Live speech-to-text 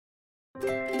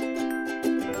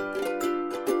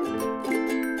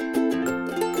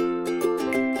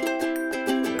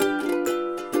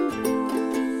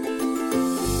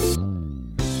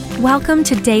Welcome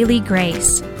to Daily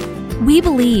Grace. We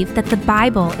believe that the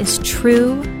Bible is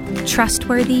true,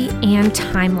 trustworthy, and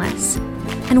timeless.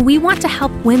 And we want to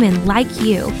help women like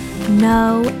you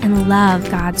know and love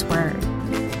God's Word.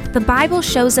 The Bible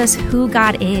shows us who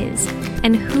God is,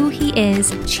 and who He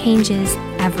is changes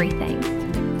everything.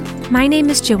 My name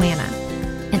is Joanna.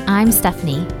 And I'm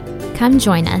Stephanie. Come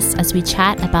join us as we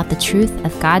chat about the truth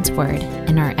of God's Word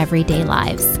in our everyday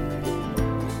lives.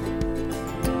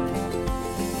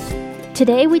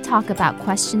 Today we talk about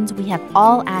questions we have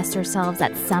all asked ourselves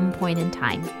at some point in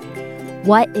time.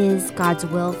 What is God's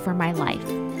will for my life?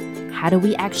 How do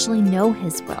we actually know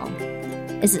His will?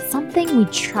 Is it something we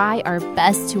try our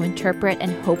best to interpret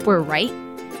and hope we're right?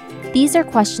 These are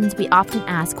questions we often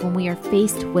ask when we are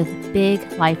faced with big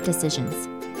life decisions.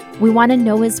 We want to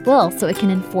know His will so it can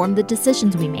inform the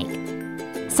decisions we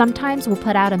make. Sometimes we'll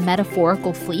put out a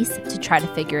metaphorical fleece to try to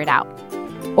figure it out.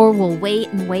 Or we'll wait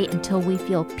until we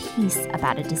feel peace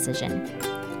about a decision.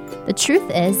 The truth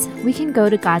is, we can go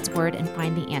to God's Word and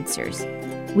find the answers.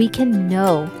 We can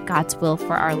know God's will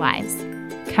for our lives.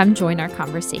 Come join our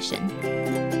conversation.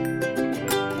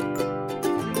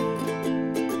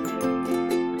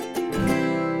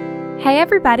 Hey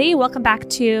everybody, welcome back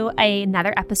to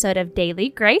another episode of Daily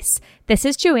Grace. This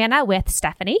is Joanna with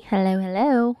Stephanie.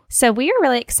 Hello. So we are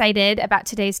really excited about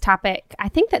today's topic. I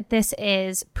think that this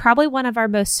is probably one of our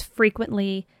most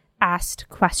frequently asked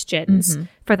questions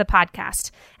for the podcast.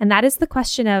 And that is the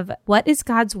question of, what is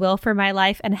God's will for my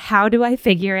life and how do I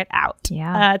figure it out?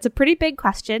 Yeah. It's a pretty big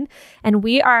question, and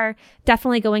we are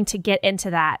definitely going to get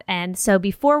into that. And so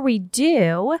before we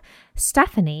do,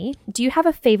 Stephanie, do you have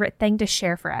a favorite thing to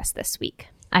share for us this week?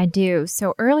 I do.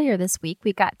 So earlier this week,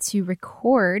 we got to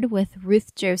record with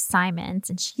Ruth Jo Simons,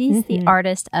 and she's the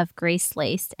artist of Grace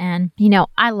Laced. And,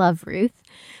 I love Ruth.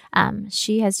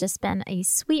 She has just been a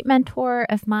sweet mentor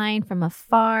of mine from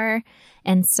afar.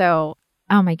 And so,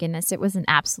 oh my goodness, it was an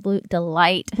absolute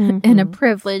delight and a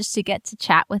privilege to get to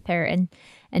chat with her.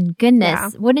 And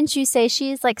goodness, wouldn't you say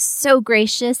she's like so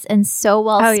gracious and so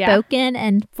well-spoken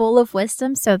and full of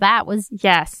wisdom? So that was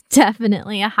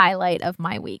definitely a highlight of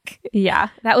my week. Yeah,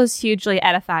 that was hugely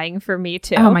edifying for me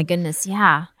too. Oh my goodness,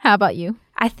 yeah. How about you?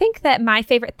 I think that my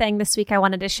favorite thing this week I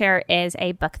wanted to share is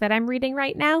a book that I'm reading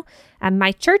right now.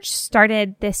 My church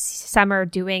started this summer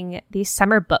doing these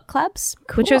summer book clubs,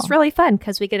 which was really fun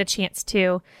because we get a chance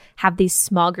to have these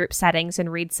small group settings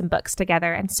and read some books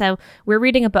together. And so we're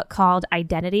reading a book called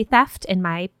Identity Theft in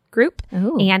my group.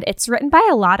 Ooh. And it's written by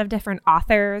a lot of different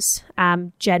authors,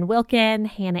 Jen Wilkin,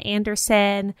 Hannah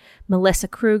Anderson, Melissa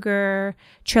Kruger,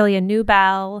 Trillia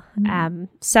Newbell,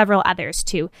 several others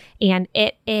too. And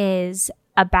it is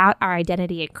about our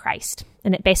identity in Christ.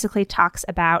 And it basically talks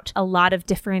about a lot of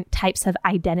different types of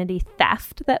identity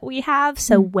theft that we have.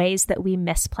 So ways that we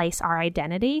misplace our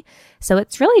identity. So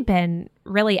it's really been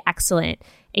really excellent.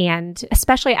 And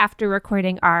especially after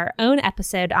recording our own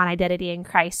episode on identity in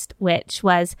Christ, which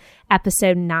was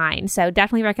episode 9. So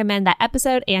definitely recommend that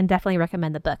episode and definitely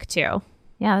recommend the book too.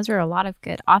 Yeah, those are a lot of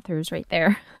good authors right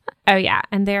there. Oh yeah,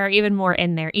 and there are even more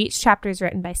in there. Each chapter is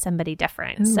written by somebody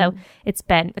different. Ooh. So it's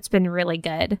been really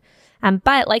good.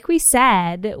 But like we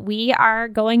said, we are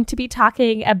going to be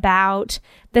talking about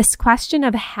this question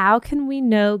of how can we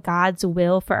know God's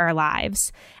will for our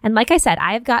lives? And like I said,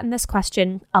 I have gotten this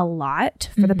question a lot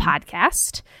for the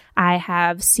podcast. I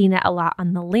have seen it a lot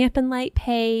on the Lamp and Light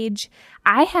page.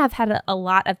 I have had a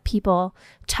lot of people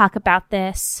talk about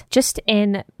this just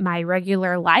in my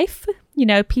regular life.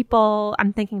 People,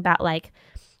 I'm thinking about like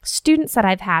students that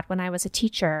I've had when I was a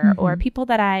teacher or people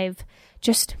that I've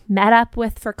just met up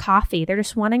with for coffee. They're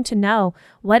just wanting to know,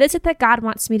 what is it that God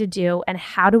wants me to do and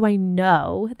how do I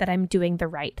know that I'm doing the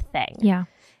right thing? Yeah.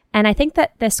 And I think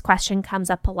that this question comes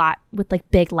up a lot with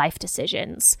like big life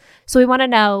decisions. So we want to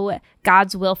know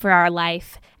God's will for our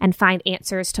life and find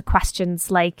answers to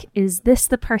questions like, is this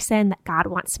the person that God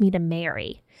wants me to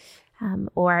marry?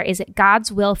 Or is it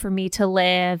God's will for me to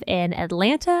live in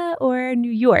Atlanta or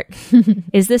New York?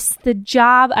 Is this the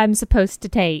job I'm supposed to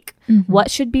take?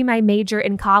 What should be my major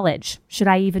in college? Should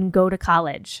I even go to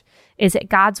college? Is it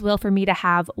God's will for me to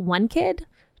have 1 kid,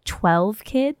 12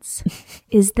 kids?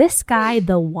 Is this guy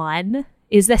the one?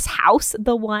 Is this house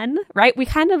the one? Right? We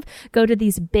kind of go to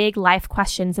these big life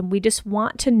questions and we just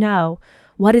want to know,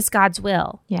 what is God's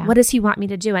will? Yeah. What does He want me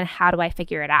to do and how do I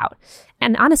figure it out?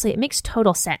 And honestly, it makes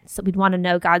total sense that we'd want to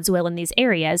know God's will in these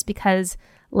areas because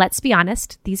let's be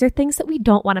honest, these are things that we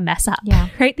don't want to mess up, Yeah.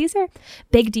 right? These are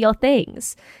big deal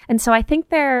things. And so I think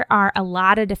there are a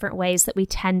lot of different ways that we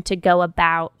tend to go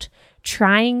about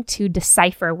trying to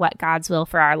decipher what God's will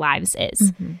for our lives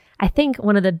is. Mm-hmm. I think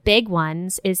one of the big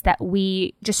ones is that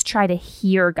we just try to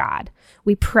hear God.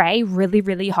 We pray really,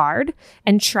 really hard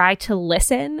and try to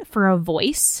listen for a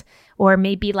voice or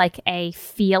maybe like a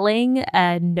feeling,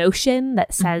 a notion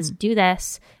that says, do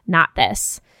this, not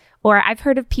this. Or I've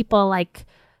heard of people like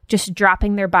just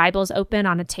dropping their Bibles open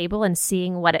on a table and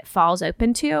seeing what it falls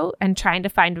open to and trying to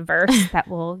find a verse that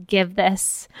will give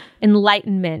this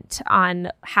enlightenment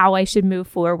on how I should move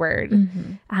forward.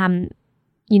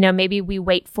 Maybe we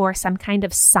wait for some kind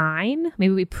of sign.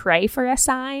 Maybe we pray for a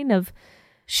sign of,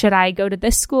 should I go to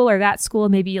this school or that school?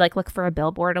 Maybe like look for a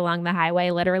billboard along the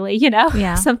highway, literally,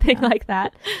 something like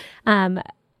that.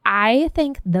 I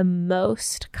think the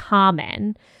most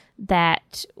common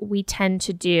that we tend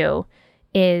to do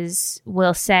is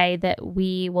we'll say that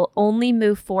we will only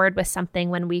move forward with something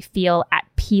when we feel at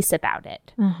peace about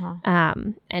it,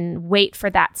 and wait for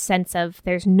that sense of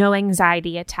there's no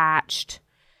anxiety attached.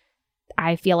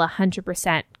 I feel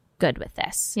 100% good with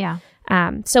this. Yeah.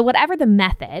 So whatever the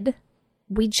method,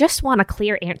 we just want a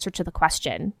clear answer to the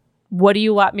question, what do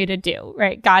you want me to do?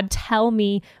 Right? God, tell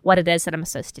me what it is that I'm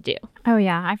supposed to do. Oh,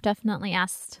 yeah. I've definitely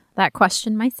asked that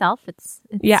question myself. It's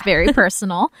very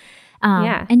personal.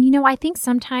 And, I think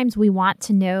sometimes we want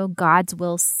to know God's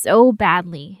will so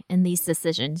badly in these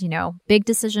decisions, big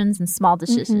decisions and small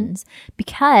decisions,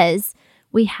 because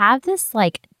we have this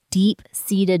like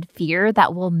deep-seated fear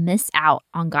that we'll miss out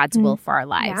on God's will for our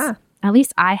lives. Yeah. At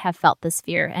least I have felt this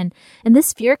fear. And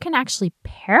this fear can actually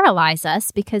paralyze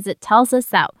us because it tells us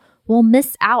that we'll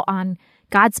miss out on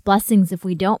God's blessings if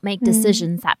we don't make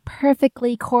decisions that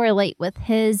perfectly correlate with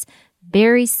His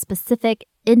very specific,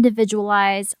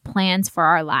 individualized plans for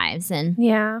our lives. And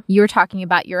you were talking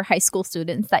about your high school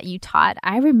students that you taught.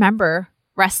 I remember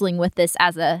wrestling with this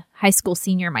as a high school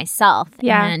senior myself.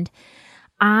 Yeah. And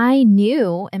I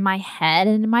knew in my head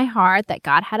and in my heart that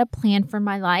God had a plan for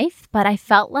my life, but I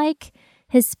felt like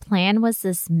His plan was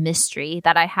this mystery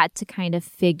that I had to kind of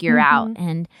figure out.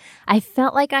 And I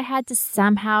felt like I had to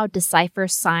somehow decipher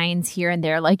signs here and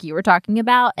there, like you were talking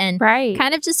about, and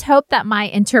kind of just hope that my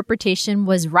interpretation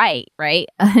was right?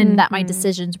 And that my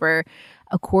decisions were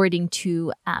according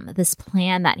to this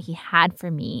plan that He had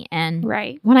for me. And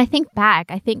when I think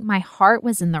back, I think my heart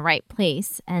was in the right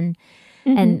place. And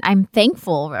I'm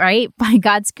thankful, by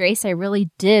God's grace, I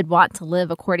really did want to live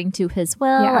according to His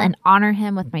will and honor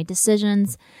Him with my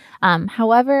decisions.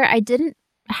 However, I didn't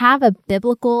have a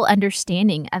biblical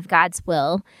understanding of God's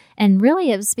will. And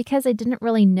really, it was because I didn't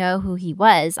really know who He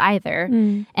was either.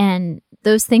 And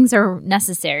those things are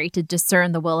necessary to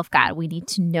discern the will of God. We need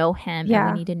to know Him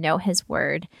and we need to know His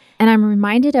word. And I'm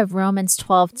reminded of Romans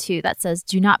 12:2 that says,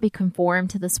 "Do not be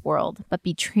conformed to this world, but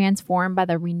be transformed by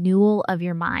the renewal of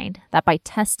your mind, that by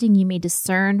testing you may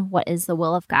discern what is the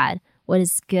will of God, what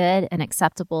is good and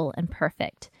acceptable and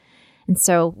perfect." And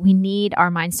so we need our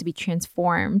minds to be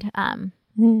transformed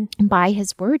by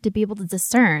His word to be able to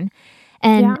discern.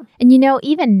 And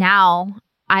even now,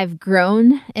 I've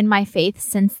grown in my faith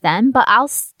since then, but I'll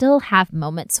still have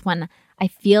moments when I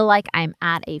feel like I'm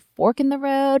at a fork in the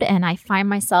road and I find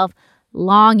myself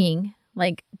longing,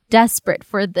 like desperate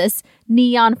for this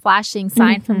neon flashing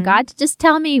sign from God to just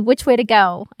tell me which way to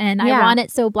go. And I want it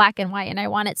so black and white and I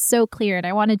want it so clear and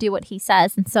I want to do what He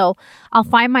says. And so I'll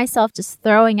find myself just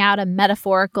throwing out a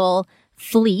metaphorical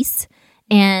fleece.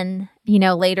 And,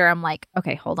 later I'm like,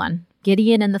 okay, hold on.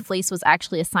 Gideon and the fleece was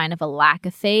actually a sign of a lack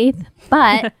of faith,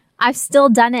 but I've still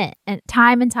done it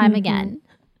time and time again.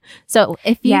 So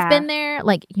if you've been there,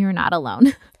 you're not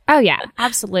alone. Oh, yeah,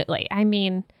 absolutely. I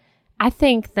mean, I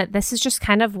think that this is just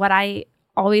kind of what I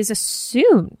always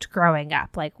assumed growing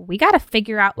up. We got to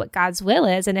figure out what God's will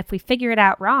is. And if we figure it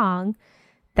out wrong,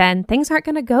 then things aren't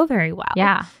going to go very well.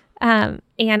 Yeah. And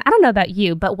I don't know about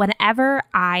you, but whenever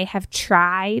I have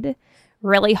tried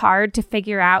really hard to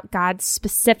figure out God's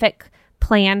specific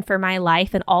plan for my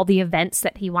life and all the events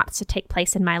that He wants to take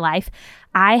place in my life,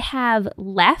 I have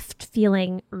left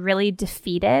feeling really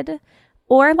defeated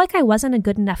or like I wasn't a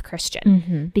good enough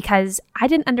Christian because I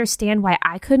didn't understand why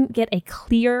I couldn't get a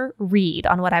clear read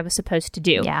on what I was supposed to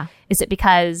do. Yeah. Is it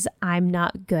because I'm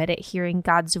not good at hearing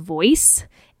God's voice?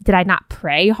 Did I not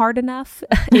pray hard enough?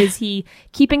 Is He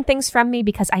keeping things from me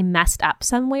because I messed up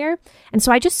somewhere? And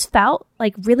so I just felt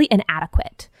really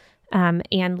inadequate.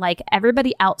 And like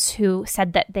everybody else who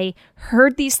said that they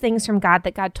heard these things from God,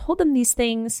 that God told them these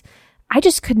things, I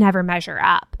just could never measure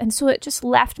up. And so it just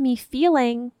left me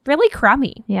feeling really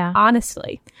crummy,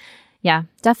 honestly. Yeah,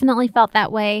 definitely felt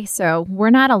that way. So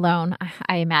we're not alone,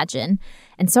 I imagine.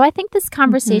 And so I think this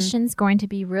conversation is going to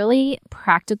be really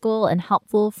practical and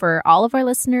helpful for all of our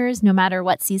listeners, no matter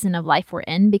what season of life we're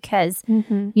in, because,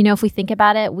 if we think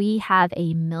about it, we have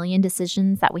a million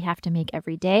decisions that we have to make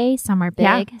every day. Some are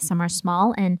big, some are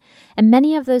small. And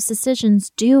many of those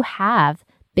decisions do have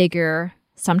bigger,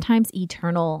 sometimes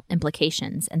eternal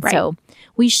implications. And so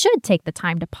we should take the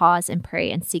time to pause and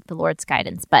pray and seek the Lord's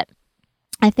guidance. But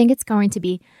I think it's going to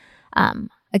be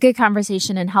a good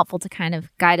conversation and helpful to kind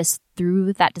of guide us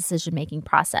through that decision-making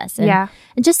process. And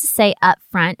just to say up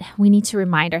front, we need to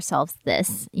remind ourselves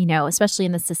this, especially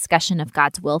in this discussion of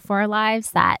God's will for our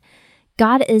lives, that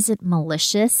God isn't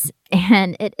malicious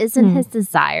and it isn't his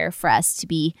desire for us to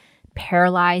be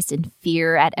paralyzed in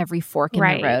fear at every fork in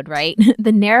the road, right?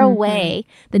 The narrow way,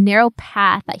 the narrow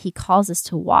path that he calls us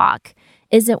to walk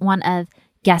isn't one of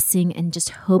guessing and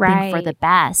just hoping for the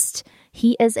best.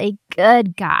 He is a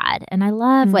good God. And I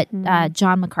love what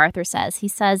John MacArthur says. He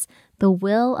says, the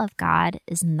will of God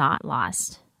is not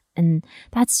lost. And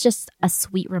that's just a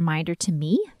sweet reminder to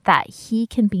me that he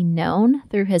can be known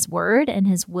through his word and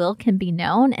his will can be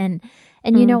known. And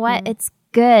you know what? It's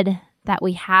good that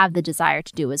we have the desire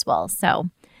to do as well. So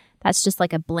that's just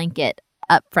like a blanket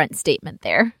upfront statement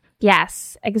there.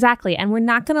 Yes, exactly. And we're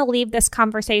not going to leave this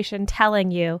conversation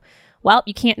telling you, well,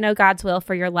 you can't know God's will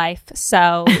for your life,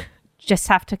 so just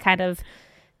have to kind of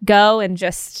go and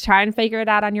just try and figure it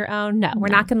out on your own. No, we're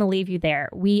not going to leave you there.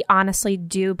 We honestly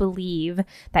do believe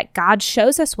that God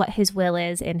shows us what his will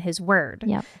is in his word.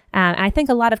 Yep. And I think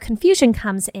a lot of confusion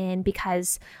comes in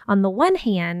because on the one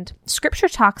hand, scripture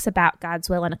talks about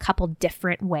God's will in a couple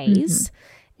different ways,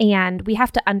 and we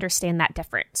have to understand that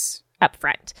difference up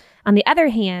front. On the other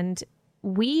hand,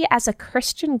 we as a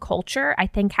Christian culture, I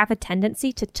think, have a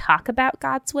tendency to talk about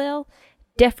God's will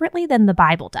differently than the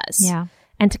Bible does. Yeah.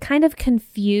 And to kind of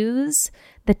confuse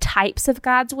the types of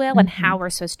God's will and how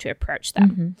we're supposed to approach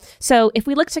them. So if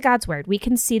we look to God's word, we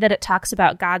can see that it talks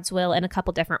about God's will in a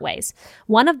couple different ways.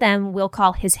 One of them we'll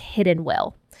call his hidden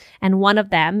will, and one of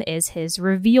them is his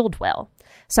revealed will.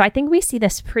 So I think we see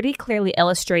this pretty clearly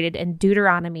illustrated in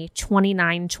Deuteronomy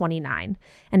 29:29.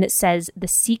 And it says, the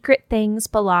secret things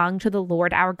belong to the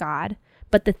Lord our God,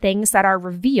 but the things that are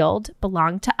revealed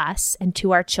belong to us and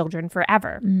to our children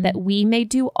forever, that we may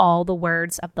do all the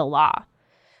words of the law.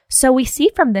 So we see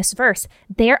from this verse,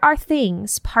 there are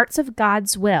things, parts of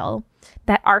God's will,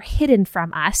 that are hidden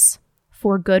from us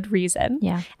for good reason.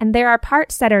 Yeah. And there are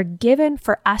parts that are given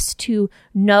for us to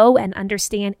know and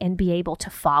understand and be able to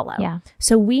follow. Yeah.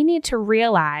 So we need to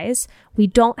realize we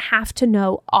don't have to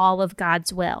know all of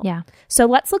God's will. Yeah. So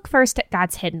let's look first at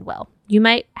God's hidden will. You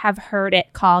might have heard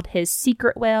it called his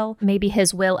secret will, maybe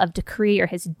his will of decree or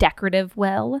his decorative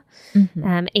will.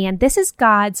 And this is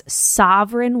God's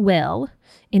sovereign will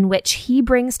in which he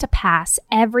brings to pass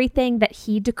everything that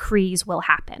he decrees will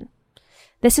happen.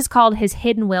 This is called his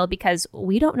hidden will because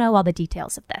we don't know all the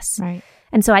details of this. Right.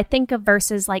 And so I think of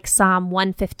verses like Psalm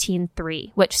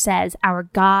 115:3, which says, our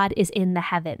God is in the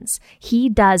heavens. He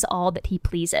does all that he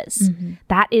pleases.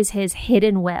 That is his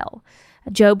hidden will.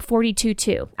 Job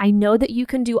 42:2, I know that you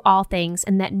can do all things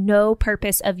and that no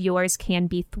purpose of yours can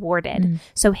be thwarted.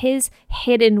 So his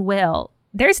hidden will,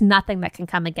 there's nothing that can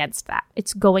come against that.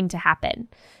 It's going to happen.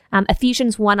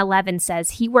 Ephesians 1:11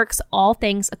 says he works all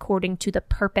things according to the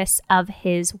purpose of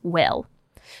his will.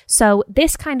 So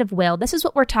this kind of will, this is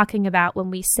what we're talking about when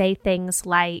we say things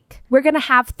like, we're going to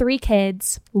have 3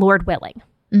 kids, Lord willing.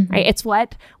 Right? It's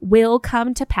what will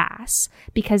come to pass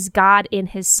because God in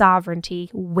his sovereignty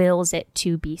wills it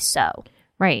to be so.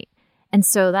 Right. And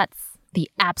so that's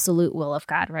the absolute will of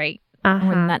God, right?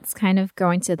 And that's kind of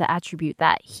going to the attribute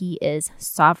that he is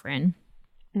sovereign.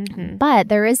 But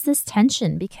there is this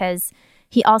tension because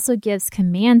he also gives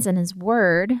commands in his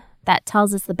word that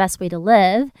tells us the best way to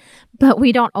live, but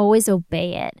we don't always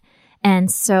obey it.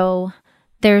 And so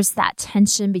there's that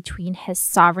tension between his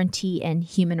sovereignty and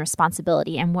human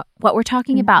responsibility. And what we're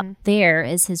talking about there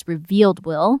is his revealed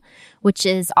will, which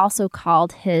is also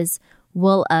called his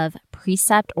will of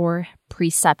precept or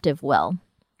preceptive will.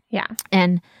 Yeah.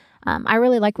 And I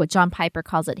really like what John Piper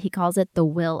calls it. He calls it the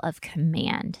will of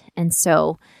command. And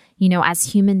so,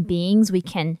 as human beings, we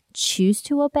can choose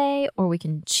to obey or we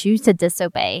can choose to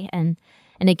disobey. And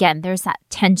again, there's that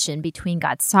tension between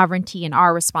God's sovereignty and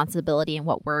our responsibility and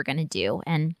what we're going to do.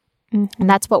 And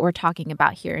that's what we're talking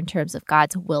about here in terms of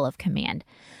God's will of command.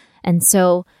 And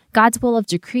so God's will of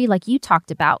decree, like you talked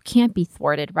about, can't be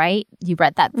thwarted, right? You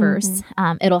read that verse.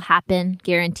 It'll happen,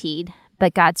 guaranteed.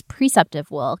 But God's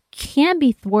preceptive will can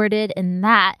be thwarted in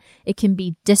that it can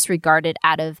be disregarded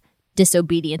out of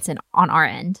disobedience and on our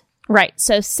end. Right.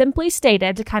 So simply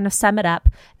stated, to kind of sum it up,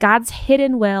 God's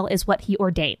hidden will is what he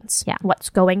ordains, what's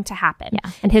going to happen.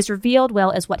 Yeah. And his revealed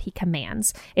will is what he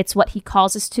commands. It's what he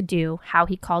calls us to do, how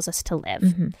he calls us to live.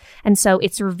 Mm-hmm. And so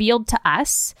it's revealed to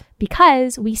us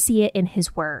because we see it in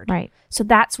his word. Right. So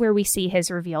that's where we see his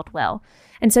revealed will.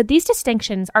 And so these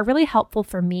distinctions are really helpful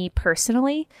for me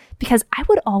personally, because I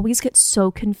would always get so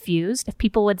confused if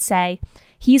people would say,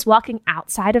 he's walking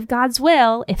outside of God's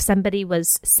will if somebody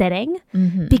was sinning,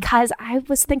 because I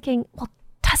was thinking, well,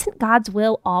 doesn't God's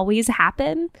will always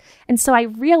happen? And so I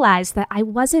realized that I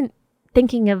wasn't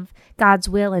thinking of God's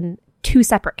will in two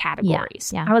separate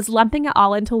categories. Yeah. I was lumping it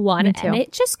all into one, Me too. and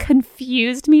it just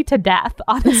confused me to death,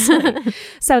 honestly.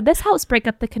 So this helps break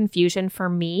up the confusion for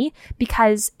me,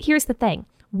 because here's the thing.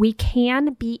 We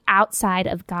can be outside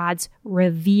of God's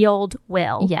revealed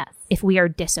will if we are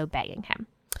disobeying him.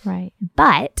 Right.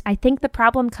 But I think the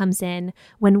problem comes in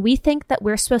when we think that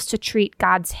we're supposed to treat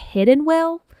God's hidden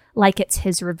will like it's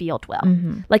his revealed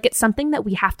will, like it's something that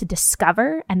we have to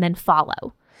discover and then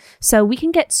follow. So we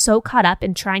can get so caught up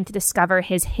in trying to discover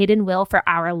his hidden will for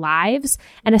our lives,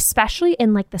 and especially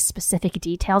in like the specific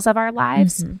details of our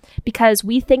lives, because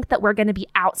we think that we're going to be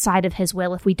outside of his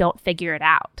will if we don't figure it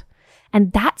out.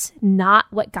 And that's not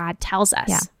what God tells us.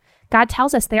 Yeah. God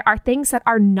tells us there are things that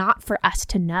are not for us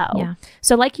to know. Yeah.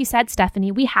 So like you said,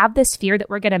 Stephanie, we have this fear that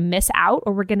we're going to miss out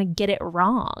or we're going to get it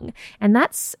wrong. And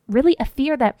that's really a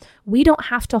fear that we don't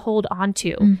have to hold on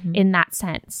to in that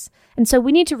sense. And so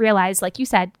we need to realize, like you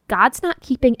said, God's not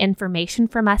keeping information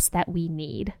from us that we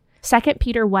need. 2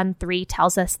 Peter 1:3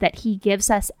 tells us that he gives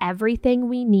us everything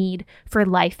we need for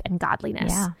life and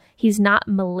godliness. Yeah. He's not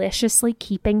maliciously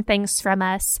keeping things from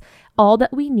us. All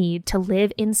that we need to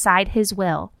live inside his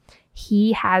will,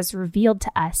 he has revealed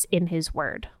to us in his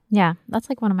word. Yeah, that's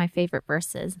like one of my favorite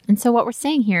verses. And so what we're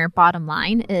saying here, bottom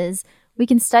line, is we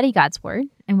can study God's word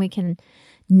and we can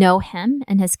know him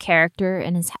and his character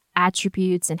and his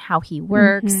attributes and how he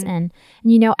works. And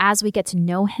you know, as we get to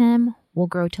know him, we'll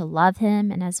grow to love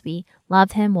him. And as we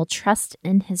love him, we'll trust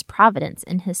in his providence,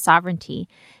 in his sovereignty,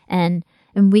 and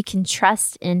we can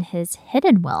trust in his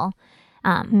hidden will.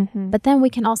 But then we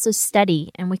can also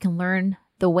study and we can learn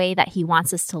the way that he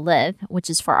wants us to live, which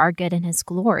is for our good and his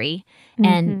glory.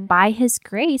 And by his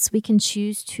grace, we can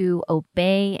choose to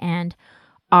obey, and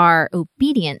our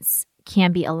obedience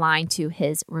can be aligned to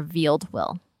his revealed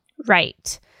will.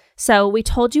 Right. So we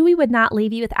told you we would not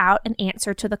leave you without an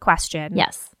answer to the question,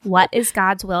 Yes. What is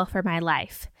God's will for my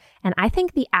life? And I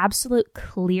think the absolute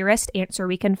clearest answer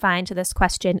we can find to this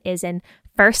question is in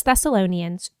 1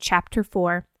 Thessalonians chapter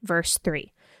 4, verse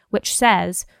 3, which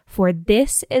says, "For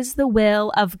this is the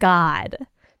will of God."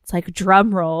 It's like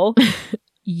drum roll,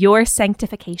 your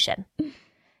sanctification.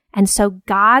 And so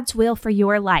God's will for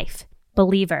your life,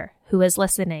 believer who is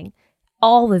listening,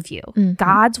 all of you,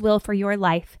 God's will for your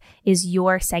life is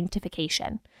your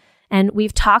sanctification. And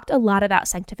we've talked a lot about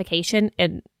sanctification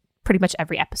in pretty much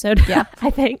every episode,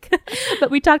 I think. But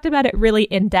we talked about it really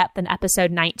in depth in episode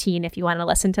 19, if you want to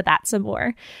listen to that some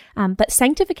more. But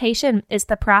sanctification is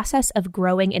the process of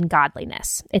growing in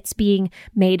godliness. It's being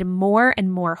made more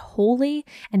and more holy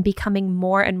and becoming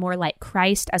more and more like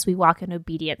Christ as we walk in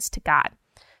obedience to God.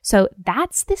 So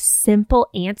that's the simple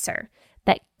answer,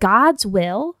 that God's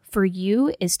will for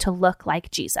you is to look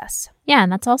like Jesus. Yeah,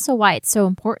 and that's also why it's so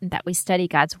important that we study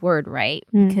God's word, right?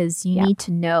 Because you need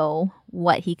to know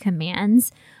what he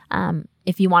commands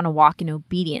if you want to walk in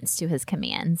obedience to his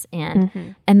commands.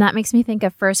 And that makes me think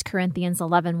of 1 Corinthians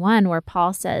 11:1, where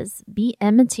Paul says, "Be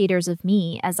imitators of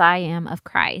me as I am of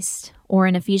Christ." Or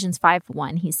in Ephesians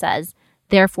 5:1, he says,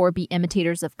 "Therefore be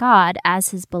imitators of God as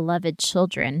his beloved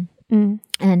children."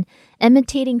 And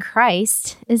imitating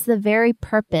Christ is the very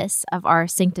purpose of our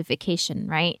sanctification,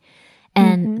 right?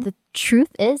 And the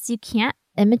truth is, you can't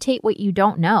imitate what you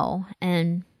don't know.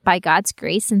 And by God's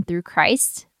grace and through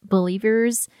Christ,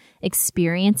 believers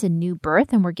experience a new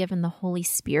birth, and we're given the Holy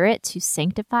Spirit to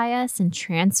sanctify us and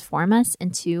transform us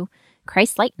into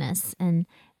Christ-likeness. And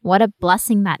what a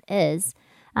blessing that is.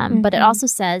 But it also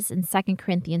says in 2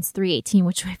 Corinthians 3:18,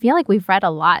 which I feel like we've read a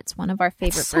lot. It's one of our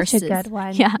favorite verses. Such a good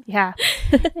one. Yeah.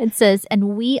 It says,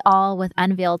 "And we all with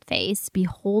unveiled face,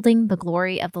 beholding the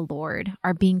glory of the Lord,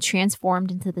 are being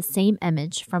transformed into the same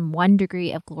image from one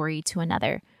degree of glory to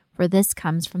another. For this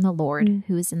comes from the Lord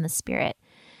who is in the Spirit."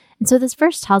 And so this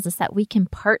verse tells us that we can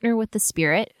partner with the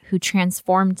Spirit who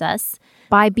transformed us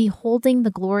by beholding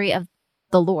the glory of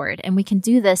the Lord. And we can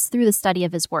do this through the study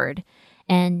of his word.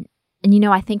 And you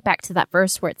know, I think back to that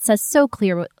verse where it says so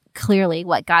clearly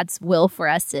what God's will for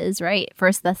us is, right?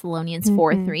 1 Thessalonians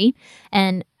 4:3.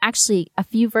 And actually, a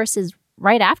few verses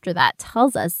right after that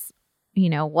tells us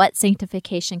what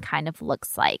sanctification kind of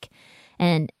looks like.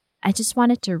 And I just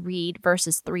wanted to read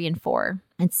verses 3 and 4.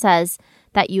 It says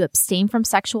that you abstain from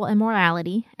sexual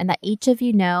immorality and that each of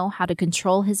you know how to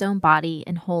control his own body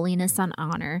in holiness and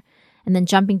honor. And then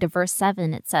jumping to verse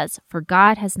 7, it says, for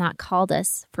God has not called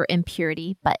us for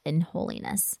impurity, but in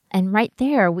holiness. And right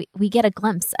there, we get a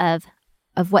glimpse of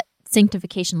what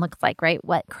sanctification looks like, right?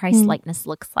 What Christ-likeness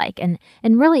looks like. And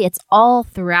really, it's all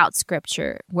throughout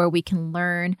Scripture where we can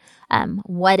learn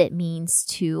what it means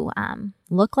to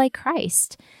look like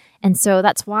Christ. And so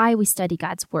that's why we study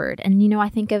God's word. And, I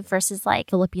think of verses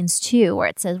like Philippians 2, where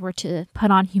it says we're to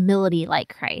put on humility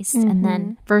like Christ. And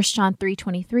then 1 John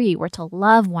 3:23, we're to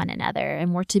love one another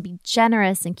and we're to be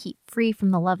generous and keep free from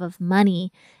the love of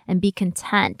money and be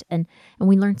content. And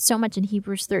we learn so much in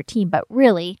Hebrews 13, but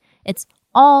really it's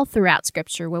all throughout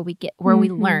Scripture where we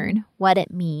learn what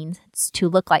it means to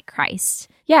look like Christ.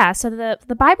 Yeah, so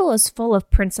the Bible is full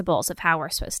of principles of how we're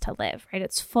supposed to live, right?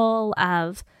 It's full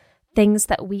of things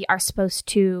that we are supposed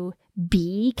to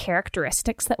be,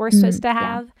 characteristics that we're supposed to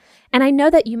have. Yeah. And I know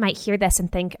that you might hear this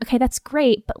and think, okay, that's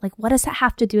great, but what does that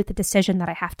have to do with the decision that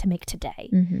I have to make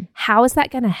today? How is that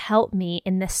going to help me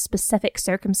in this specific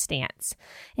circumstance?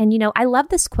 And, I love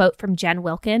this quote from Jen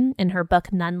Wilkin in her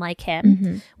book, None Like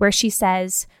Him, where she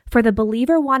says, for the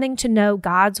believer wanting to know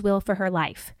God's will for her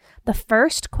life, the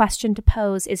first question to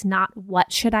pose is not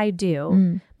what should I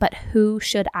do, but who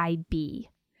should I be?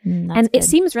 And it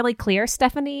seems really clear,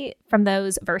 Stephanie, from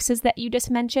those verses that you just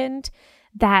mentioned,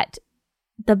 that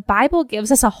the Bible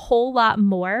gives us a whole lot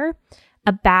more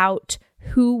about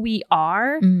who we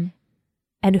are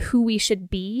and who we should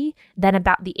be than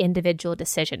about the individual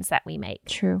decisions that we make.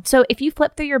 True. So if you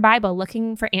flip through your Bible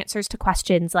looking for answers to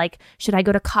questions like, should I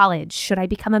go to college? Should I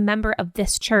become a member of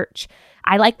this church?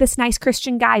 I like this nice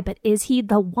Christian guy, but is he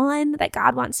the one that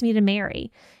God wants me to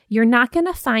marry? You're not going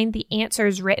to find the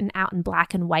answers written out in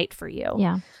black and white for you.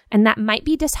 Yeah. And that might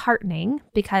be disheartening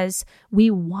because we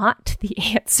want the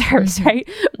answers, right?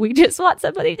 We just want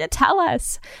somebody to tell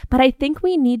us. But I think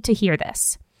we need to hear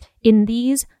this. In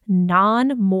these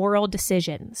non-moral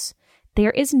decisions,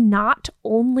 there is not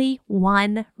only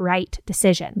one right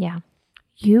decision. Yeah.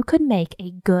 You could make a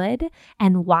good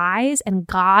and wise and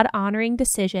God-honoring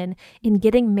decision in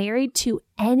getting married to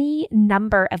any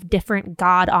number of different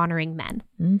God-honoring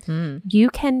men.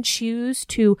 You can choose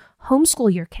to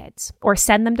homeschool your kids or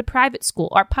send them to private school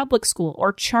or public school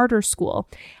or charter school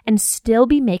and still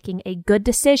be making a good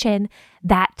decision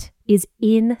that is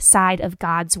inside of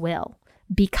God's will.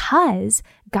 Because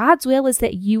God's will is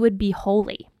that you would be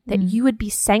holy, that you would be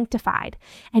sanctified.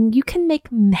 And you can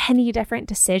make many different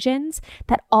decisions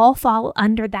that all fall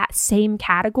under that same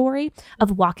category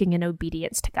of walking in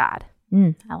obedience to God.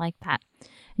 I like that.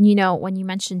 And when you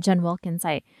mentioned Jen Wilkins,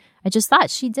 I just thought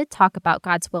she did talk about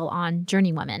God's will on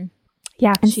Journeywomen.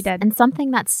 Yeah, she did. And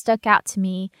something that stuck out to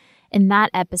me in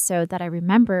that episode that I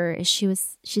remember is she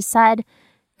said,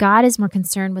 God is more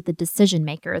concerned with the decision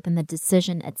maker than the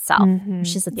decision itself.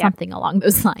 She said something along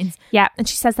those lines. Yeah, and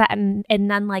she says that in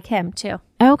None Like Him too.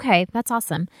 Okay, that's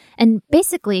awesome. And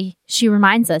basically, she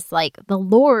reminds us the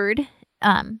Lord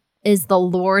is the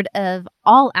Lord of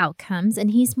all outcomes, and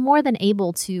He's more than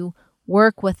able to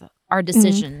work with our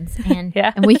decisions, and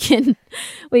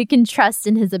we can trust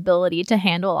in His ability to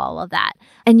handle all of that.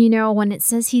 And when it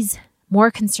says He's more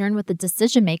concerned with the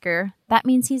decision maker, that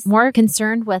means He's more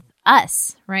concerned with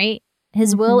us, right?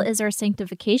 His will is our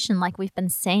sanctification, like we've been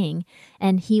saying,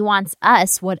 and He wants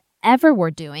us, whatever we're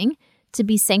doing, to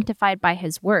be sanctified by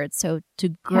His word. So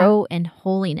to grow in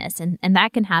holiness, and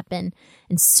that can happen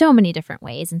in so many different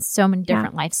ways, in so many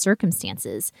different life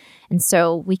circumstances. And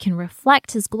so we can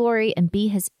reflect His glory and be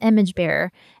His image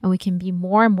bearer, and we can be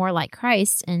more and more like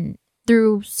Christ and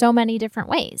through so many different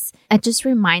ways. It just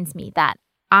reminds me that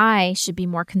I should be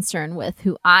more concerned with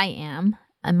who I am.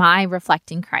 Am I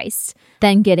reflecting Christ?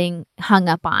 Than getting hung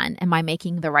up on, am I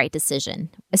making the right decision?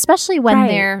 Especially when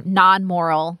they're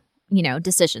non-moral,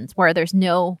 decisions where there's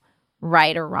no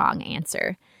right or wrong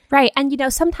answer. Right. And,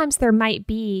 sometimes there might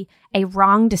be a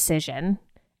wrong decision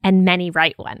and many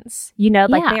right ones.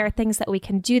 There are things that we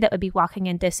can do that would be walking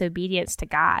in disobedience to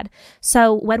God.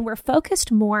 So when we're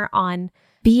focused more on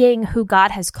being who God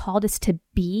has called us to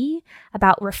be,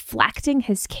 about reflecting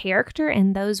His character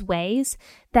in those ways,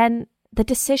 then the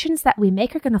decisions that we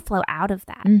make are going to flow out of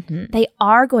that. They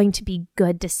are going to be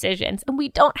good decisions. And we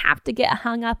don't have to get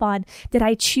hung up on, did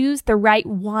I choose the right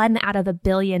one out of a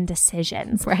billion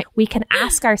decisions? Right. We can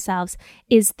ask ourselves,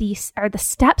 are the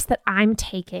steps that I'm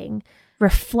taking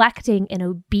reflecting in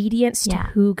obedience to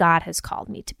who God has called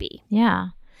me to be? Yeah.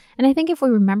 And I think if we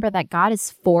remember that God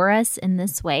is for us in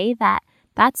this way, that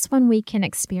that's when we can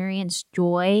experience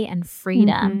joy and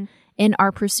freedom in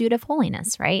our pursuit of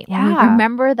holiness, right? Yeah. When we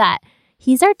remember that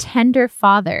He's our tender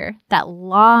Father that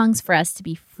longs for us to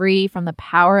be free from the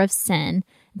power of sin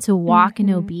and to walk in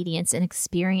obedience and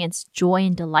experience joy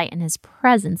and delight in His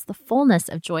presence, the fullness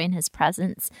of joy in His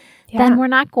presence, then we're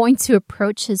not going to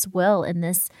approach His will in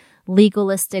this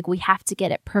legalistic, we have to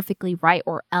get it perfectly right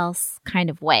or else kind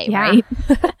of way, right?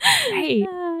 Right.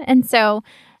 And so,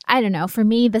 I don't know, for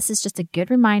me, this is just a good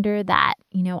reminder that,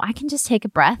 I can just take a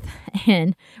breath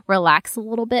and relax a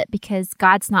little bit because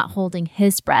God's not holding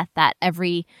His breath at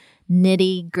every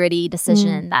nitty-gritty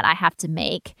decision that I have to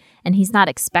make. And He's not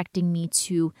expecting me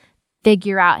to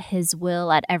figure out His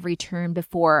will at every turn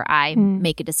before I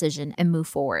make a decision and move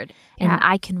forward. And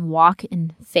I can walk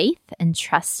in faith and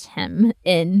trust Him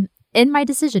in my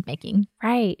decision making.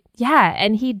 Right. Yeah.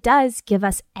 And He does give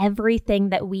us everything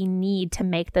that we need to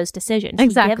make those decisions.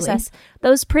 Exactly. He gives us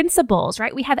those principles,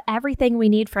 right? We have everything we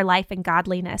need for life and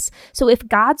godliness. So if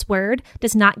God's word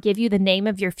does not give you the name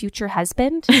of your future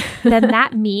husband, then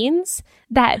that means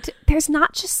that there's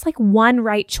not just like one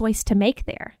right choice to make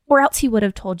there, or else He would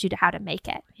have told you how to make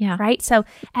it. Yeah. Right. So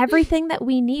everything that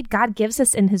we need, God gives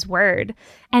us in His word.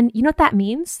 And you know what that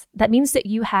means? That means that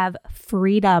you have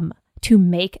freedom to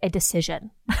make a decision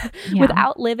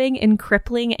without living in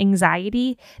crippling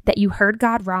anxiety that you heard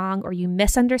God wrong or you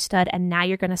misunderstood and now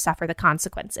you're going to suffer the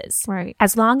consequences. Right.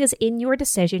 As long as in your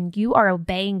decision you are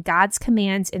obeying God's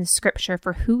commands in Scripture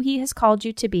for who He has called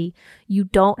you to be, you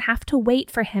don't have to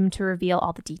wait for Him to reveal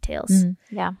all the details.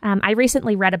 I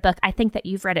recently read a book. I think that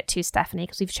you've read it too, Stephanie,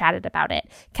 because we've chatted about it.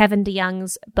 Kevin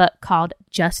DeYoung's book called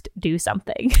Just Do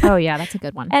Something. Oh yeah, that's a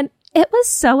good one. And it was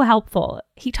so helpful.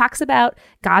 He talks about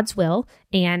God's will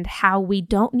and how we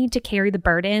don't need to carry the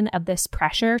burden of this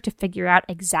pressure to figure out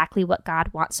exactly what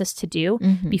God wants us to do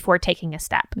before taking a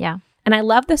step. Yeah. And I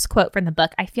love this quote from the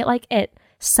book. I feel like it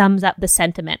sums up the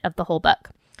sentiment of the whole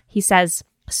book. He says,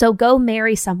 "So go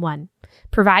marry someone,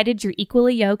 provided you're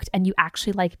equally yoked and you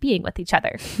actually like being with each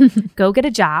other. Go get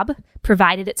a job,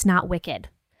 provided it's not wicked.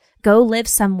 Go live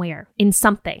somewhere, in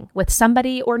something, with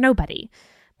somebody or nobody.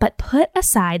 But put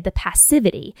aside the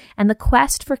passivity and the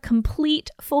quest for complete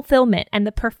fulfillment and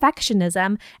the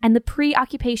perfectionism and the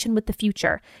preoccupation with the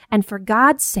future. And for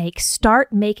God's sake,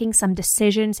 start making some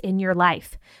decisions in your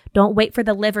life. Don't wait for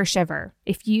the liver shiver.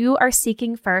 If you are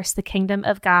seeking first the kingdom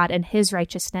of God and His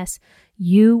righteousness,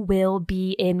 you will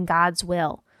be in God's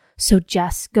will. So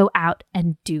just go out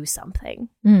and do something."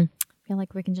 I feel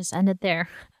like we can just end it there.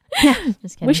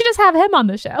 Just kidding. We should just have him on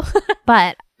the show.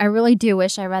 But I really do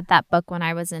wish I read that book when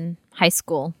I was in high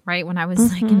school, right? When I was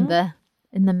like in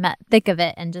the thick of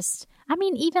it. And just,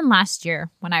 even last year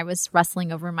when I was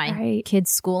wrestling over my kids'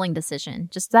 schooling decision,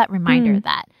 just that reminder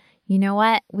that, you know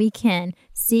what? We can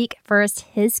seek first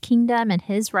His kingdom and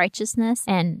His righteousness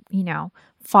and,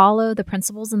 follow the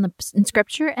principles in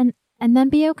Scripture and then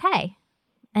be okay.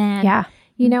 And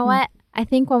you know what? I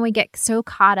think when we get so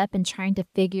caught up in trying to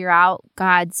figure out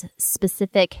God's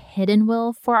specific hidden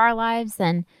will for our lives,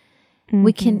 then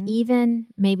we can even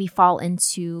maybe fall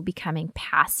into becoming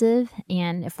passive.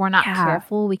 And if we're not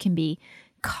careful, we can be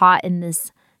caught in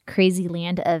this crazy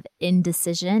land of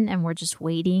indecision and we're just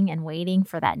waiting and waiting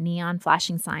for that neon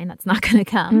flashing sign that's not going to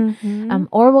come.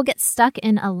 Or we'll get stuck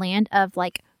in a land of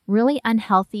like really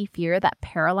unhealthy fear that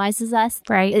paralyzes us.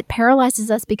 Right. It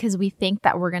paralyzes us because we think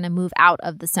that we're going to move out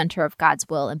of the center of God's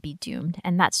will and be doomed.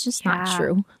 And that's just not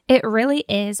true. It really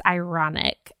is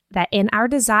ironic that in our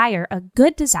desire, a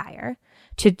good desire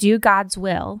to do God's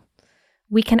will,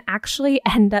 we can actually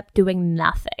end up doing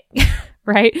nothing.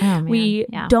 Right? Oh, we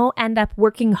don't end up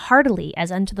working heartily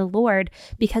as unto the Lord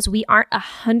because we aren't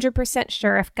 100%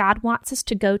 sure if God wants us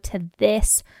to go to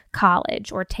this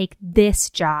college or take this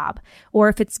job, or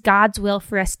if it's God's will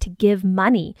for us to give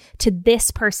money to this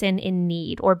person in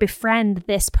need or befriend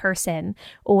this person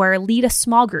or lead a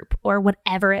small group or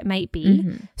whatever it might be.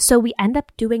 So we end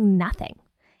up doing nothing.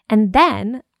 And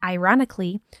then,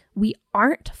 ironically, we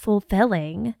aren't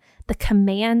fulfilling the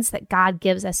commands that God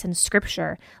gives us in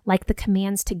Scripture, like the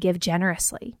commands to give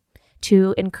generously,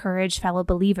 to encourage fellow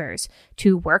believers,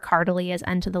 to work heartily as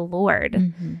unto the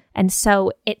Lord. And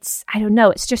so it's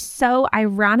just so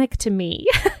ironic to me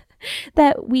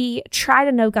that we try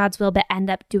to know God's will but end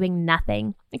up doing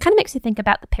nothing. It kind of makes me think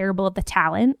about the parable of the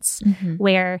talents,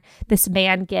 where this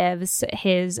man gives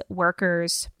his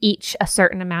workers each a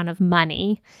certain amount of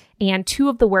money, and two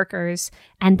of the workers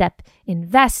end up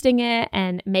investing it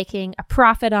and making a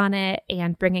profit on it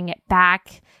and bringing it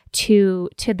back to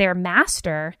their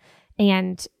master.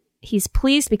 And he's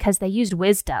pleased because they used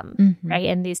wisdom, right,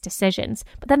 in these decisions.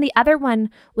 But then the other one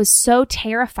was so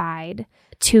terrified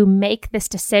to make this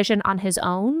decision on his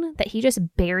own that he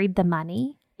just buried the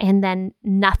money and then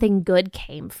nothing good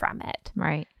came from it.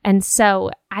 Right. And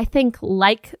so I think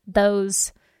like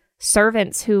those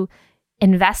servants who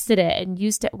invested it and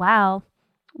used it well,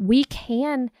 we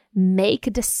can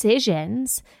make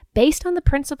decisions based on the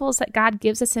principles that God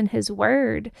gives us in his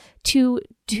word to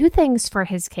do things for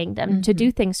his kingdom, to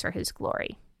do things for his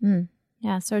glory.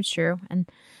 Yeah, so true. And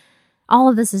all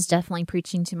of this is definitely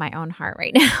preaching to my own heart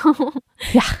right now.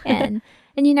 Yeah. And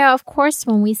of course,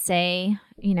 when we say,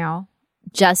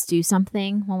 just do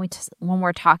something, when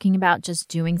we're talking about just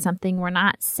doing something, we're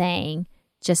not saying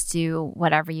just do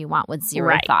whatever you want with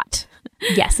zero thought.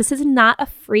 Yes, this is not a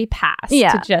free pass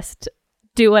to just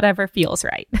do whatever feels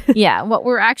right. Yeah, what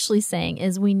we're actually saying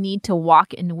is we need to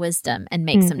walk in wisdom and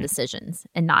make some decisions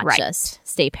and not just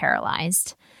stay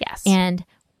paralyzed. Yes. And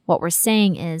what we're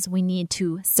saying is we need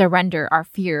to surrender our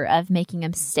fear of making a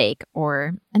mistake,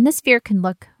 and this fear can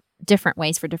look different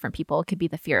ways for different people. It could be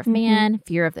the fear of man,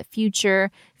 fear of the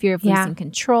future, fear of losing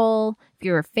control,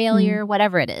 fear of failure,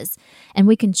 whatever it is. And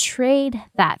we can trade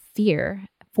that fear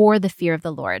for the fear of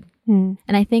the Lord. And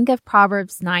I think of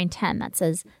Proverbs 9:10 that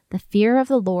says, "The fear of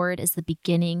the Lord is the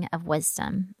beginning of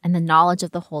wisdom, and the knowledge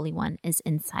of the Holy One is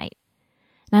insight."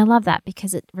 And I love that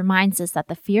because it reminds us that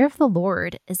the fear of the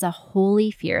Lord is a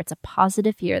holy fear. It's a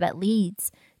positive fear that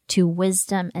leads to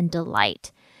wisdom and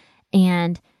delight.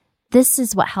 And this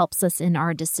is what helps us in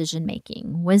our decision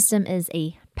making. Wisdom is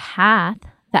a path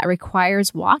that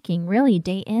requires walking really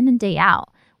day in and day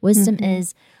out. Wisdom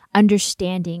is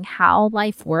understanding how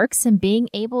life works and being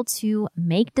able to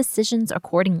make decisions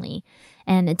accordingly.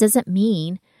 And it doesn't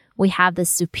mean we have this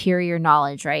superior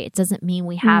knowledge, right? It doesn't mean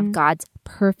we have God's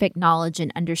perfect knowledge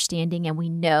and understanding and we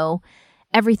know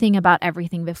everything about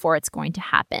everything before it's going to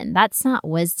happen. That's not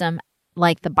wisdom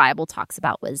like the Bible talks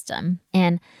about wisdom.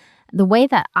 And the way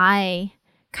that I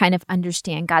kind of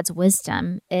understand God's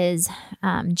wisdom is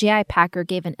J.I. Packer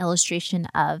gave an illustration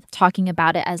of talking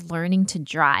about it as learning to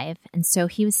drive. And so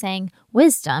he was saying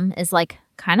wisdom is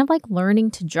kind of like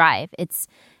learning to drive. It's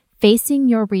facing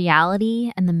your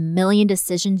reality and the million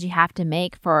decisions you have to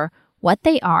make for what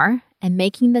they are and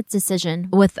making the decision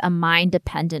with a mind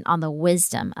dependent on the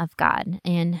wisdom of God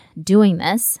and doing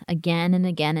this again and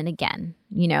again and again.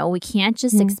 We can't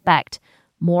just expect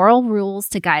moral rules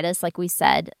to guide us. Like we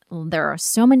said, there are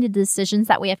so many decisions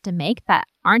that we have to make that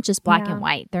aren't just black and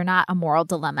white. They're not a moral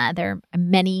dilemma. There are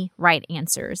many right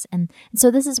answers. And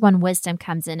so this is when wisdom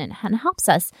comes in and helps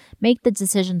us make the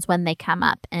decisions when they come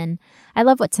up. And I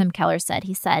love what Tim Keller said.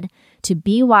 He said, to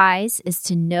be wise is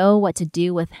to know what to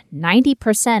do with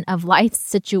 90% of life's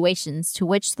situations to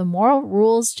which the moral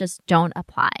rules just don't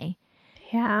apply.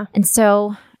 Yeah. And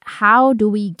so how do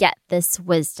we get this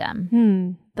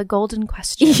wisdom? The golden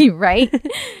question. Right?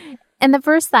 And the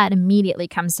verse that immediately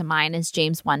comes to mind is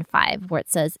James 1:5, where it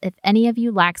says, "If any of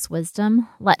you lacks wisdom,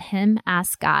 let him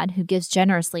ask God, who gives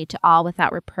generously to all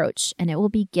without reproach, and it will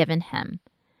be given him."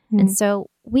 And so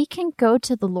we can go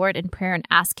to the Lord in prayer and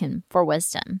ask him for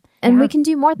wisdom. And we can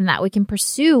do more than that. We can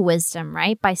pursue wisdom,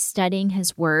 right? By studying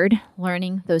his word,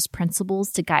 learning those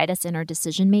principles to guide us in our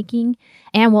decision making.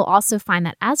 And we'll also find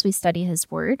that as we study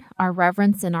his word, our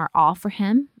reverence and our awe for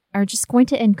him are just going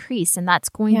to increase. And that's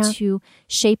going to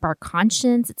shape our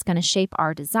conscience. It's going to shape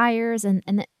our desires. And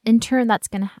in turn, that's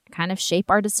going to kind of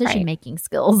shape our decision-making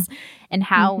skills and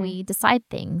how we decide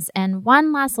things. And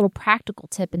one last little practical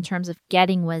tip in terms of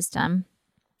getting wisdom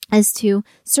is to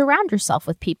surround yourself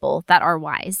with people that are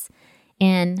wise.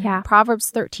 And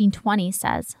Proverbs 13:20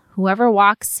 says, "Whoever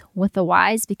walks with the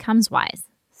wise becomes wise."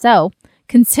 So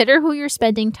consider who you're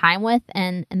spending time with,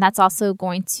 and that's also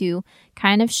going to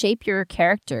kind of shape your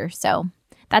character. So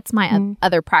that's my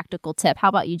other practical tip. How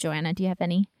about you, Joanna? Do you have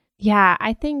any? Yeah,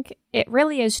 I think it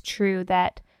really is true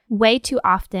that way too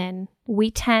often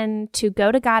we tend to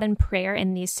go to God in prayer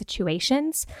in these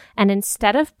situations, and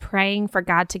instead of praying for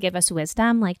God to give us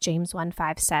wisdom, like James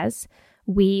 1:5 says,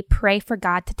 we pray for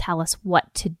God to tell us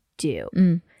what to do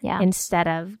instead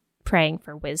of praying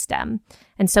for wisdom.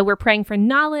 And so we're praying for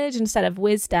knowledge instead of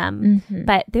wisdom.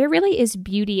 But there really is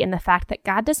beauty in the fact that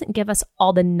God doesn't give us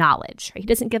all the knowledge. Right? He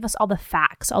doesn't give us all the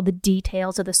facts, all the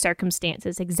details of the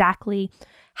circumstances, exactly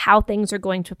how things are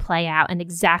going to play out and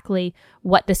exactly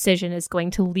what decision is going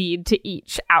to lead to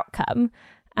each outcome.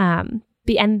 And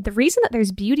the reason that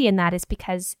there's beauty in that is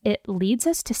because it leads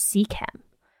us to seek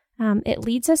him. It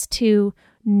leads us to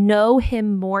know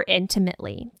him more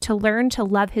intimately, to learn to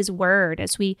love his word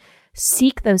as we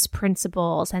seek those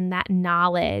principles and that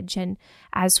knowledge, and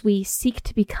as we seek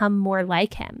to become more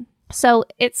like him. So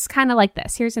it's kind of like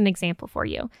this. Here's an example for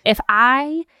you. If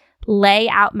I lay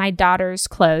out my daughter's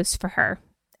clothes for her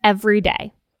every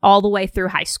day, all the way through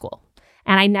high school,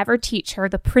 and I never teach her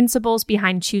the principles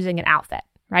behind choosing an outfit,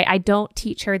 right? I don't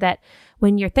teach her that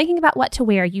when you're thinking about what to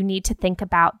wear, you need to think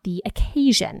about the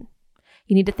occasion.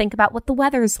 You need to think about what the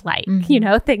weather's like,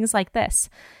 things like this.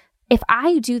 If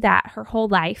I do that her whole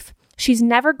life, she's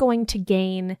never going to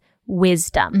gain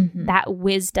wisdom, that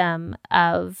wisdom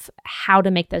of how to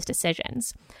make those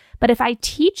decisions. But if I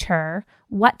teach her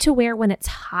what to wear when it's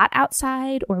hot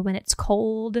outside or when it's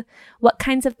cold, what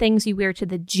kinds of things you wear to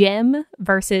the gym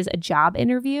versus a job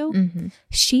interview,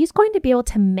 she's going to be able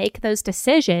to make those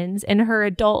decisions in her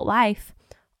adult life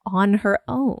on her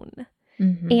own.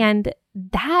 And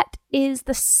that is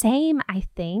the same, I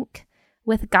think,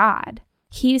 with God.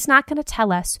 He's not going to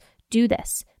tell us, do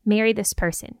this, marry this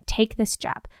person, take this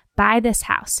job, buy this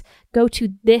house, go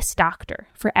to this doctor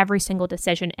for every single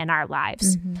decision in our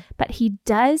lives. But he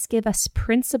does give us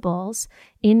principles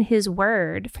in his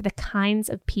word for the kinds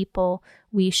of people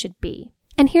we should be.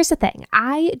 And here's the thing,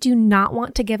 I do not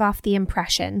want to give off the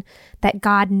impression that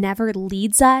God never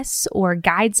leads us or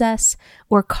guides us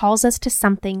or calls us to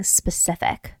something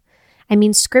specific. I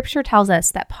mean, Scripture tells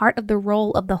us that part of the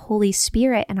role of the Holy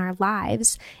Spirit in our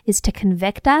lives is to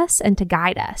convict us and to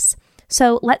guide us.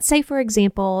 So let's say, for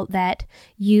example, that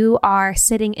you are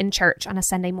sitting in church on a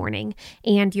Sunday morning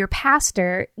and your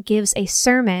pastor gives a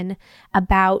sermon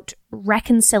about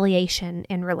reconciliation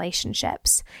in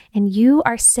relationships. And you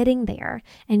are sitting there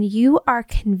and you are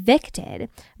convicted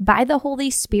by the Holy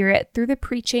Spirit through the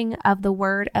preaching of the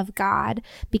Word of God,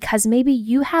 because maybe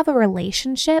you have a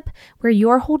relationship where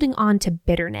you're holding on to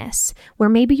bitterness, where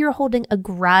maybe you're holding a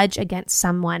grudge against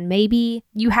someone. Maybe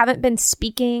you haven't been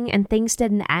speaking and things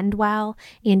didn't end well,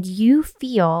 and you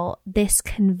feel this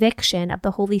conviction of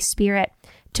the Holy Spirit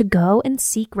to go and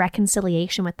seek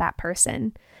reconciliation with that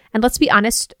person. And let's be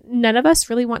honest, none of us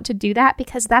really want to do that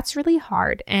because that's really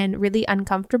hard and really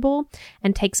uncomfortable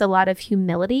and takes a lot of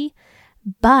humility.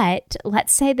 But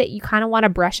let's say that you kind of want to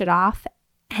brush it off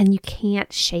and you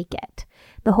can't shake it.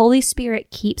 The Holy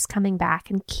Spirit keeps coming back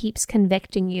and keeps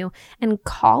convicting you and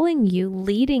calling you,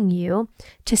 leading you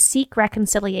to seek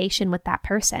reconciliation with that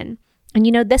person.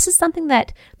 And this is something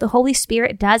that the Holy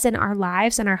Spirit does in our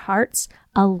lives and our hearts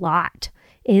a lot,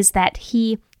 is that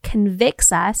he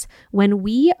convicts us when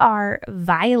we are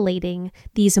violating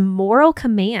these moral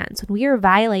commands, when we are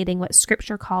violating what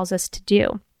Scripture calls us to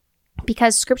do.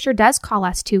 Because Scripture does call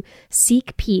us to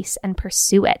seek peace and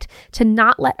pursue it, to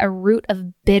not let a root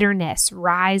of bitterness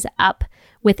rise up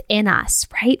within us,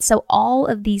 right? So all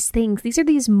of these things, these are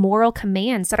these moral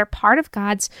commands that are part of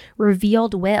God's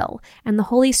revealed will. And the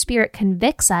Holy Spirit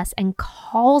convicts us and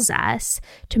calls us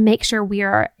to make sure we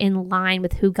are in line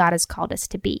with who God has called us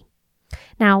to be.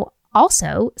 Now,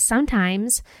 also,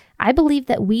 sometimes I believe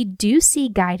that we do see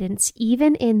guidance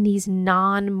even in these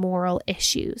non-moral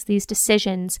issues, these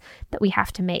decisions that we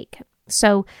have to make.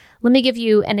 So let me give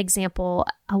you an example.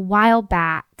 A while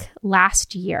back,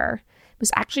 last year, it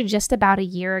was actually just about a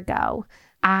year ago,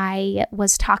 I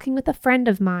was talking with a friend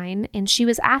of mine and she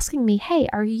was asking me, hey,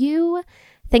 are you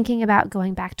thinking about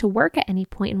going back to work at any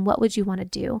point and what would you want to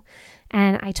do?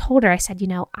 And I told her, I said,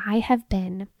 I have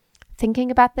been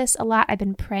thinking about this a lot. I've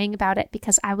been praying about it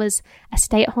because I was a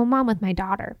stay-at-home mom with my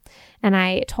daughter. And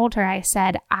I told her, I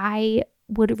said, I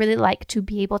would really like to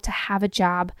be able to have a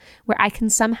job where I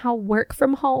can somehow work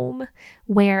from home,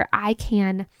 where I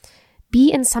can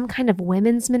be in some kind of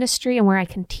women's ministry and where I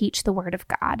can teach the Word of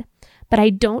God. But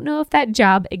I don't know if that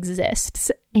job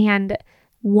exists. And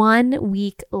 1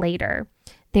 week later,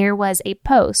 there was a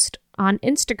post on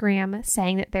Instagram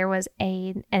saying that there was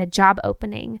a job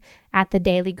opening at the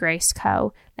Daily Grace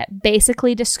Co. that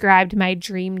basically described my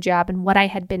dream job and what I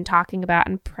had been talking about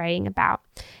and praying about.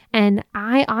 And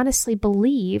I honestly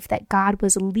believe that God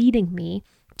was leading me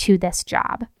to this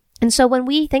job. And so when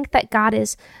we think that God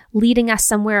is leading us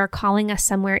somewhere or calling us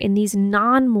somewhere in these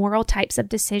non-moral types of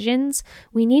decisions,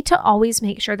 we need to always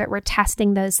make sure that we're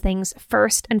testing those things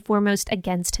first and foremost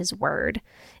against His Word.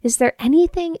 Is there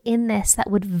anything in this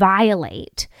that would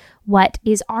violate what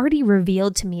is already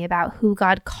revealed to me about who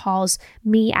God calls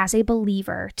me as a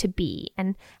believer to be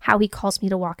and how He calls me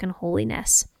to walk in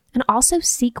holiness? And also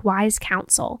seek wise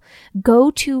counsel.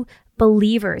 Go to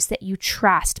believers that you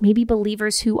trust, maybe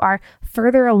believers who are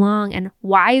further along and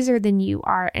wiser than you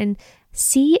are, and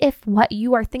see if what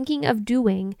you are thinking of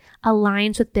doing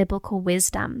aligns with biblical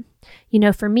wisdom.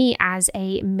 For me as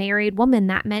a married woman,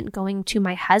 that meant going to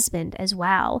my husband as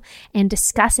well and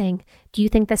discussing, do you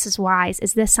think this is wise?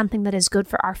 Is this something that is good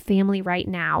for our family right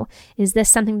now? Is this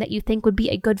something that you think would be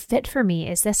a good fit for me?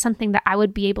 Is this something that I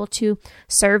would be able to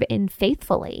serve in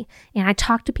faithfully? And I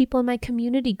talked to people in my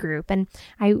community group, and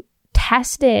I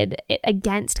tested it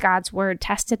against God's word,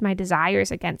 tested my desires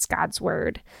against God's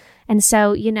word. And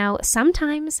so,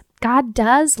 sometimes God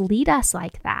does lead us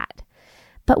like that.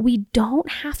 But we don't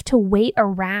have to wait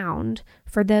around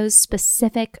for those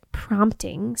specific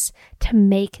promptings to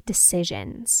make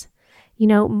decisions.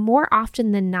 More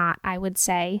often than not, I would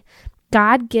say,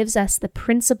 God gives us the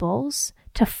principles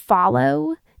to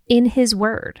follow in His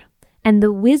Word and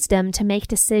the wisdom to make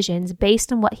decisions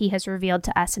based on what He has revealed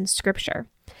to us in Scripture.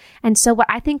 And so what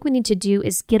I think we need to do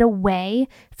is get away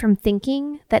from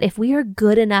thinking that if we are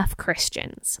good enough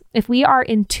Christians, if we are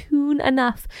in tune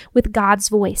enough with God's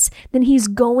voice, then He's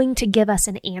going to give us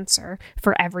an answer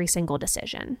for every single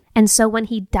decision. And so when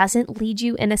He doesn't lead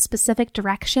you in a specific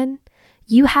direction,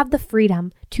 you have the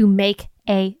freedom to make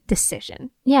a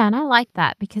decision. Yeah, and I like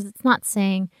that because it's not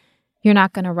saying you're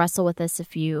not going to wrestle with this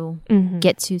if you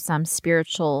get to some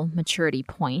spiritual maturity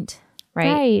point,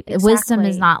 right? Right, exactly. Wisdom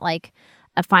is not like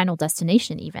a final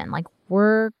destination even. Like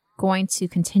we're going to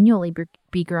continually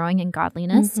be growing in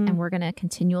godliness and we're going to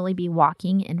continually be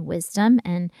walking in wisdom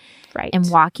and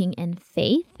walking in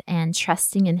faith and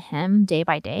trusting in Him day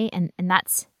by day. And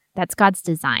that's God's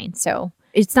design. So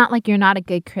it's not like you're not a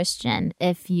good Christian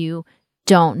if you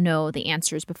don't know the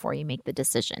answers before you make the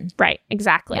decision. Right,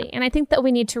 exactly. Yeah. And I think that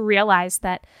we need to realize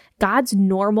that God's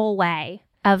normal way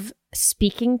of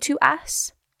speaking to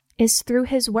us is through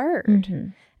His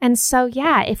Word. And so,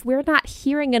 if we're not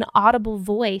hearing an audible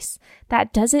voice,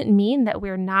 that doesn't mean that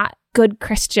we're not good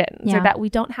Christians or that we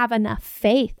don't have enough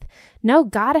faith. No,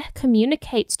 God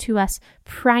communicates to us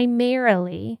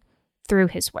primarily through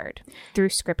His Word, through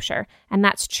Scripture. And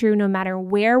that's true no matter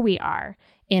where we are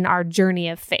in our journey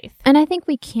of faith. And I think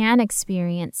we can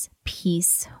experience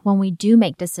peace when we do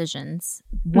make decisions,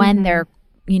 when they're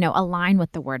align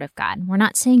with the Word of God. We're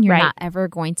not saying you're not ever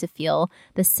going to feel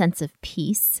the sense of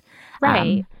peace.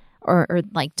 Right. Or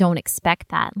like, don't expect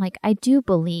that. Like, I do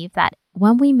believe that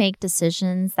when we make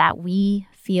decisions that we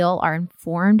feel are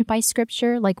informed by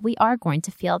Scripture, like we are going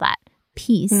to feel that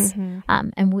peace.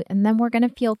 And then we're going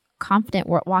to feel confident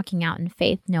we're walking out in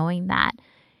faith, knowing that,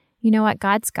 you know what,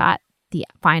 God's got the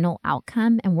final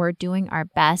outcome and we're doing our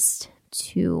best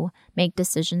to make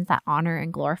decisions that honor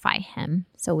and glorify Him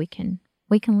so we can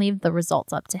leave the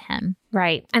results up to Him.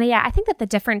 Right. And I think that the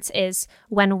difference is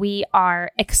when we are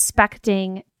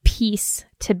expecting peace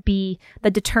to be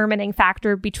the determining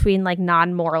factor between like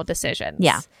non-moral decisions.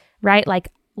 Yeah. Right? Like,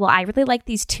 well, I really like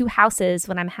these two houses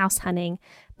when I'm house hunting,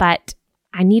 but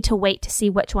I need to wait to see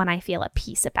which one I feel at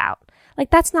peace about.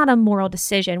 Like, that's not a moral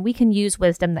decision. We can use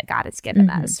wisdom that God has given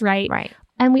us, right? Right.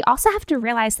 And we also have to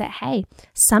realize that, hey,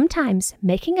 sometimes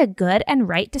making a good and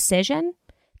right decision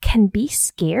can be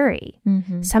scary.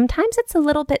 Sometimes it's a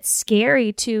little bit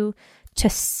scary to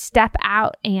step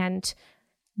out and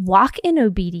walk in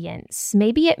obedience.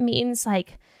 Maybe it means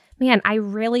like, man, I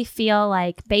really feel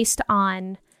like based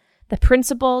on the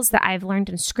principles that I've learned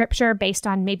in Scripture, based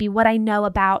on maybe what I know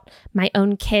about my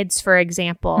own kids, for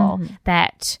example,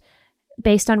 that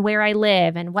based on where I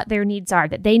live and what their needs are,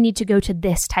 that they need to go to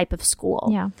this type of school.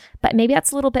 Yeah. But maybe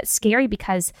that's a little bit scary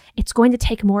because it's going to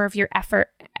take more of your effort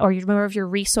or more of your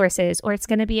resources, or it's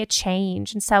going to be a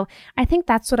change. And so I think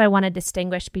that's what I want to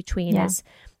distinguish between is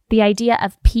the idea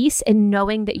of peace in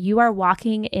knowing that you are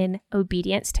walking in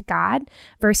obedience to God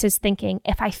versus thinking,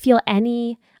 if I feel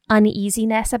any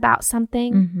uneasiness about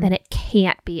something, then it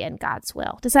can't be in God's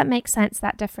will. Does that make sense,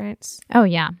 that difference? Oh,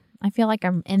 yeah. I feel like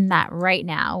I'm in that right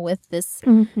now with this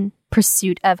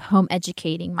pursuit of home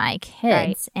educating my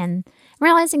kids and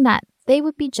realizing that they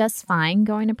would be just fine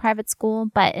going to private school.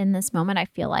 But in this moment, I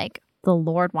feel like the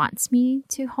Lord wants me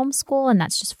to homeschool, and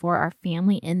that's just for our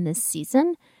family in this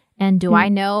season. And do I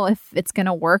know if it's going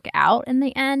to work out in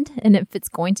the end and if it's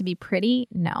going to be pretty?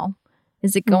 No.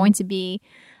 Is it going to be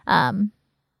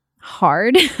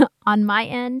hard on my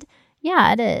end?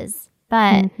 Yeah, it is.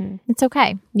 But it's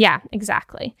okay. Yeah,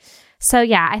 exactly. So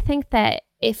I think that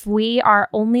if we are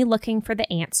only looking for the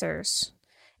answers,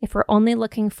 if we're only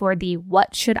looking for the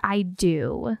what should I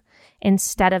do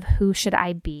instead of who should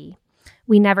I be,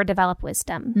 we never develop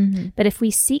wisdom. But if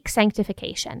we seek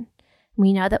sanctification,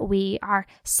 We know that we are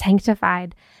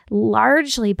sanctified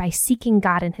largely by seeking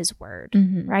God in his word,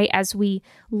 right? As we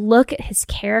look at his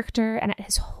character and at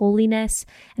his holiness,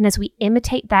 and as we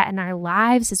imitate that in our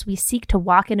lives, as we seek to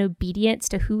walk in obedience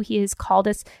to who he has called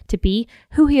us to be,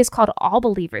 who he has called all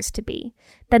believers to be,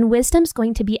 then wisdom's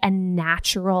going to be a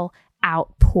natural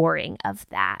outpouring of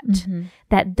that.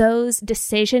 That those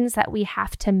decisions that we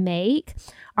have to make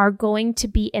are going to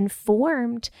be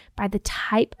informed by the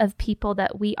type of people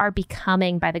that we are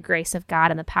becoming by the grace of God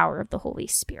and the power of the Holy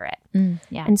Spirit.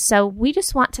 And so we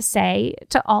just want to say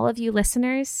to all of you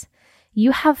listeners,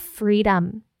 you have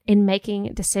freedom in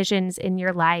making decisions in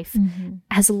your life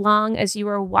as long as you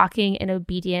are walking in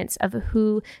obedience of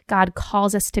who God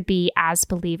calls us to be as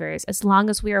believers, as long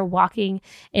as we are walking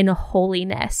in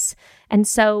holiness. And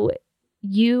so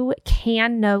you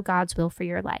can know God's will for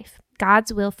your life.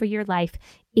 God's will for your life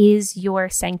is your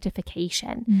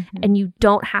sanctification, and you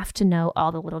don't have to know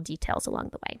all the little details along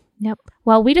the way.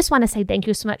 Well, we just want to say thank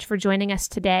you so much for joining us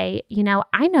today. You know,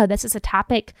 I know this is a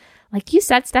topic, like you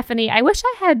said, Stephanie, I wish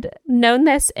I had known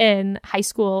this in high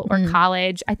school or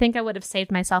college. I think I would have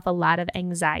saved myself a lot of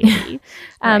anxiety.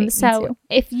 So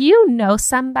if you know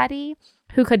somebody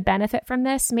who could benefit from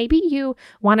this, maybe you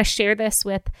want to share this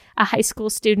with a high school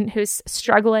student who's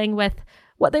struggling with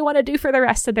what they want to do for the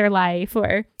rest of their life,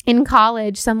 or in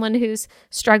college, someone who's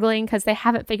struggling because they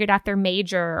haven't figured out their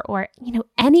major, or, you know,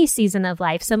 any season of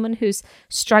life, someone who's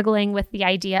struggling with the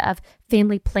idea of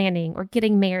family planning or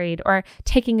getting married or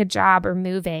taking a job or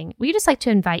moving. We just like to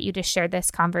invite you to share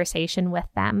this conversation with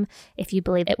them if you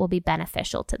believe it will be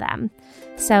beneficial to them.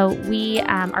 So we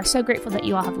are so grateful that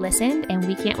you all have listened, and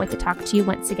we can't wait to talk to you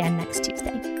once again next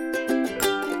Tuesday.